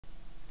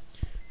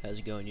How's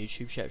it going,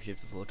 YouTube?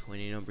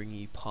 Shapeshifter420, and I'm bringing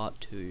you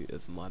part 2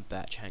 of my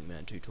batch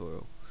Hangman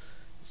tutorial.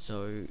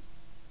 So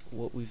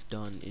what we've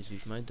done is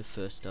we've made the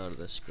first start of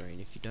the screen.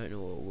 If you don't know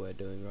what we're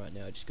doing right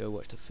now, just go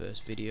watch the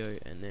first video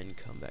and then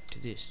come back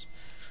to this.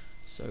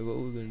 So what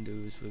we're going to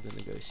do is we're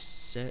going to go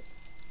set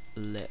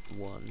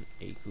let1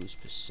 equals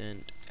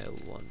 %L1%.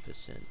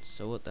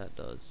 So what that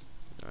does,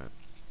 right,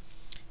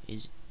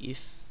 is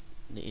if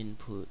the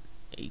input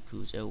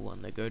equals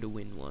L1, they go to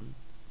win1,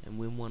 and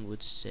win1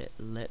 would set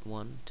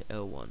let1 to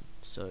L1.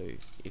 So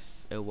if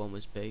L1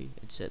 was B,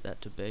 it'd set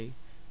that to B,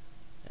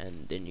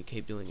 and then you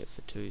keep doing it for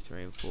 2,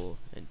 3 and 4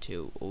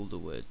 until all the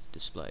words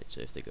displayed.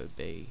 So if they go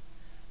B,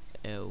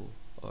 L,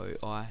 O,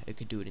 I, it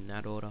could do it in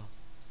that order,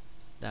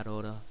 that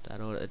order, that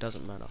order, it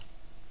doesn't matter.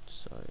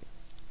 So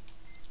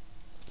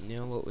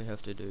now what we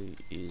have to do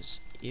is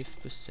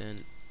if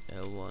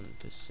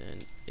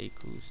 %L1%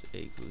 equals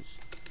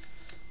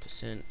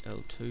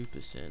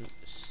 %L2%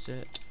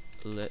 set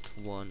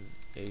let1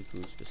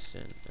 equals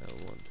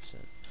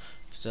 %L1%.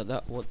 So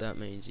that what that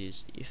means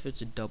is if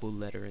it's a double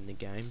letter in the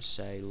game,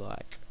 say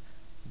like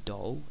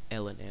doll,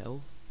 L and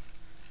L,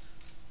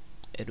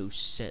 it'll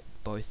set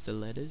both the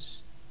letters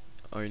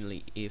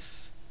only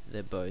if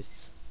they're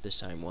both the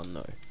same one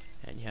though,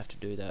 and you have to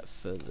do that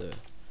for the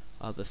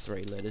other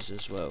 3 letters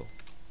as well.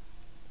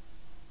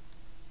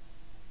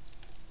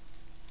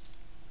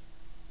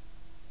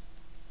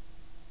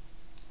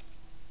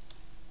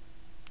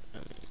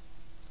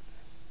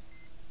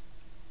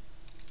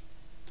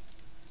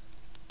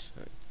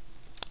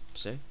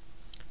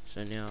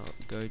 So now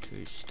go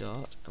to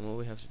start, and what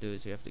we have to do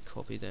is we have to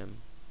copy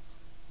them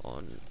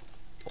on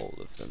all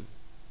of them.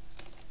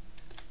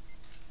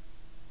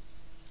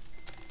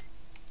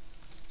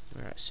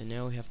 Alright, so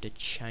now we have to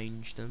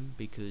change them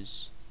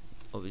because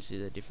obviously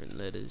they're different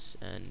letters,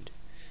 and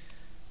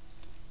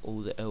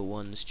all the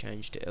L1s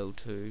change to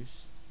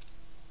L2s,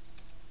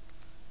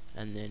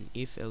 and then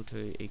if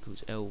L2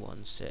 equals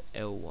L1, set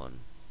L1,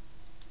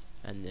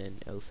 and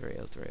then L3,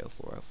 L3,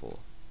 L4, L4,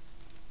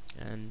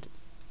 and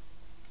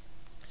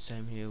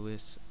same here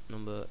with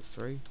number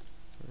 3,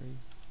 3,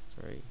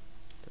 3,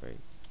 3.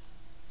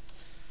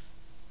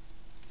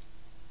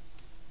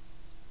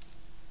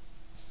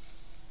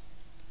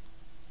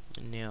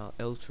 And now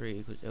L3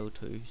 equals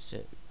L2,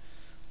 set,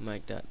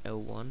 make that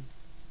L1,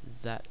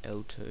 that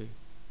L2,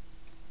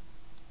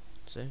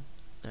 see,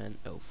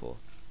 and L4.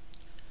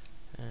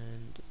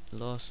 And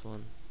last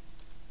one,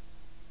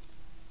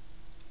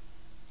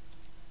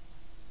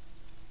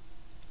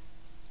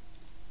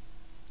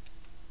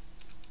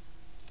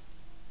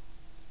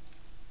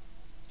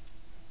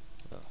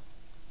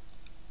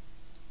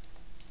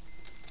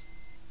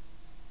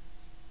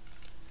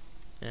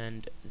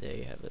 and there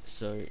you have it.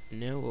 So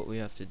now what we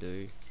have to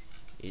do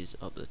is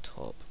up the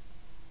top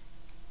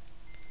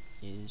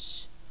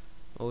is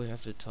all we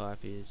have to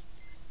type is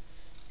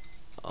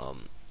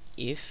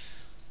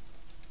if,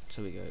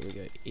 so we go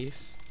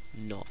if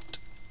not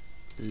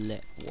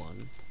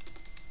let1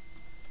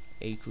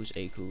 equals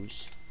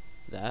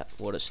that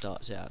what it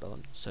starts out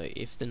on. So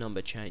if the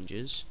number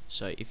changes,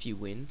 so if you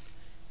win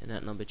and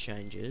that number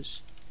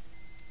changes,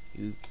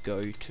 you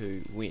go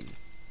to win.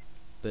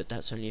 But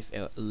that's only if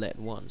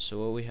let1. So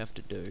all we have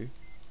to do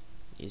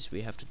is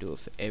we have to do it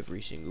for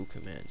every single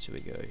command. So we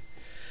go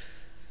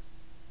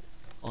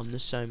on the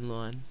same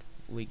line,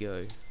 we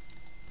go,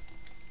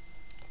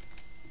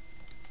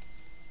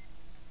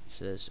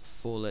 so there's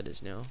 4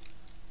 letters now,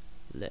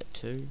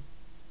 let2,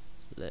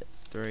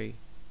 let3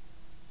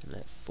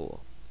 and let4.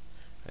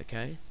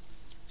 Okay,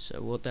 so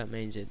what that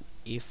means is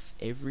if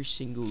every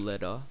single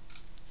letter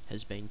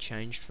has been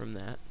changed from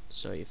that,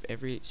 so if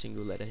every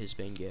single letter has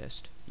been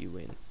guessed, you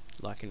win,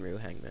 like in real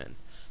Hangman.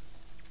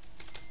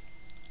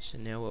 So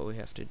now what we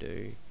have to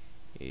do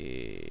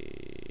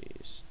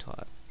is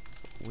type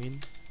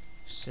win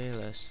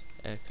cls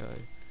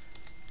echo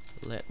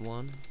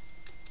let1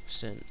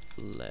 %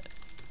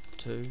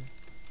 let2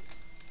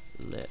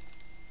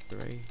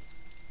 let3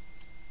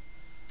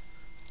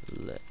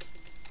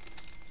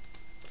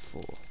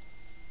 let4.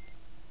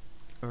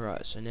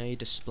 Alright, so now you're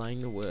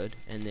displaying the word,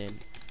 and then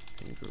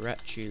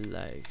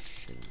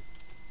congratulations,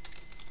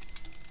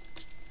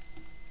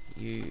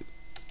 you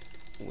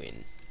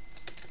win.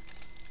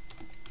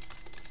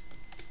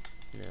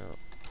 Now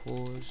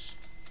pause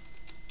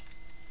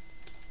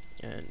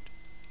and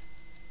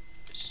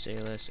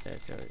CLS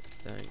echo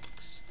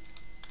thanks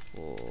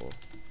for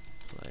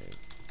playing.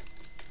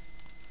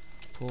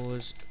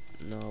 Pause,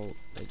 null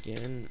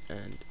again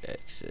and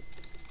exit.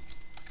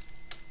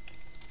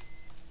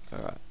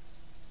 Alright,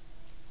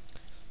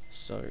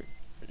 so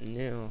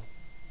now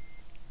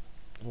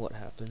what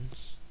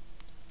happens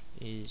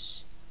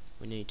is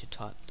we need to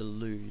type the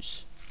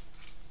lose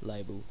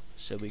label.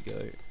 So we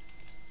go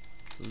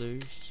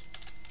lose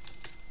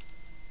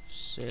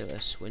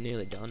CLS, we're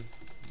nearly done.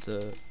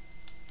 The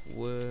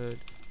word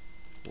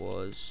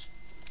was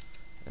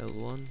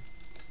L1,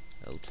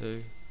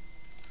 L2,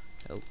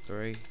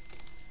 L3,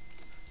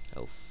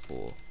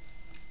 L4,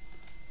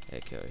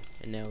 echo,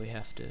 and now we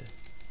have to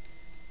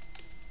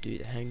do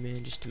the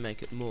Hangman just to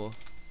make it more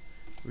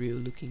real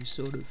looking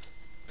sort of.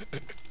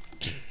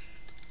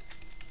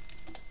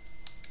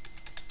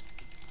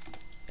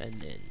 And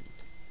then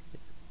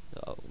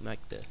I'll make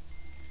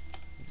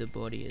the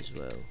body as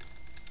well.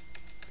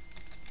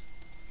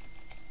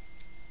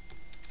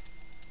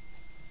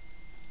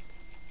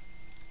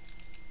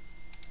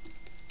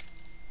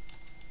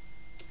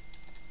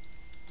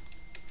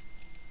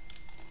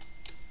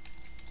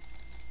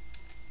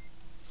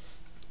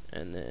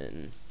 And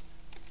then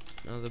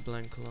another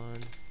blank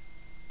line.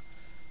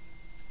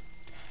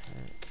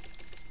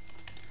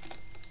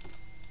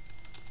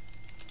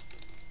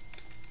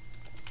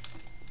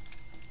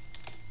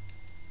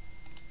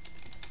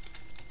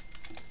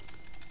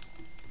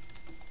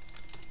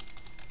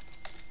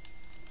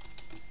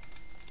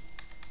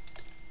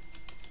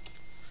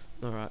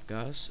 Alright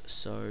guys,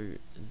 so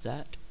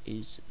that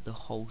is the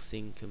whole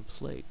thing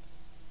complete.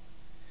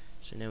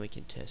 So now we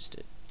can test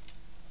it.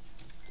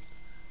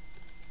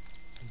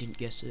 Didn't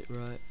guess it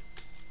right.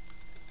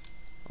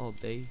 Oh,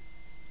 B.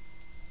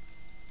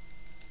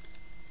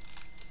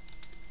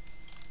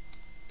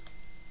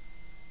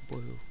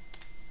 Boil.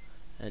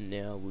 And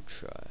now we'll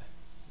try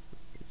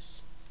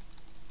this.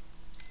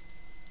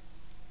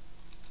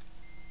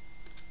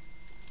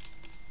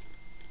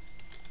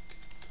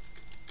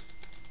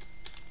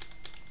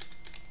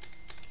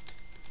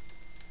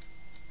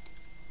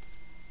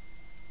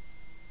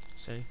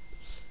 See?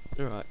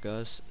 Alright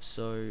guys,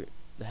 so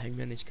the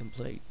Hangman is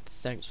complete.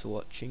 Thanks for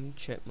watching.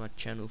 Check my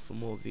channel for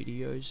more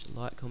videos.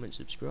 Like, comment,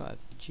 subscribe.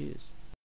 Cheers.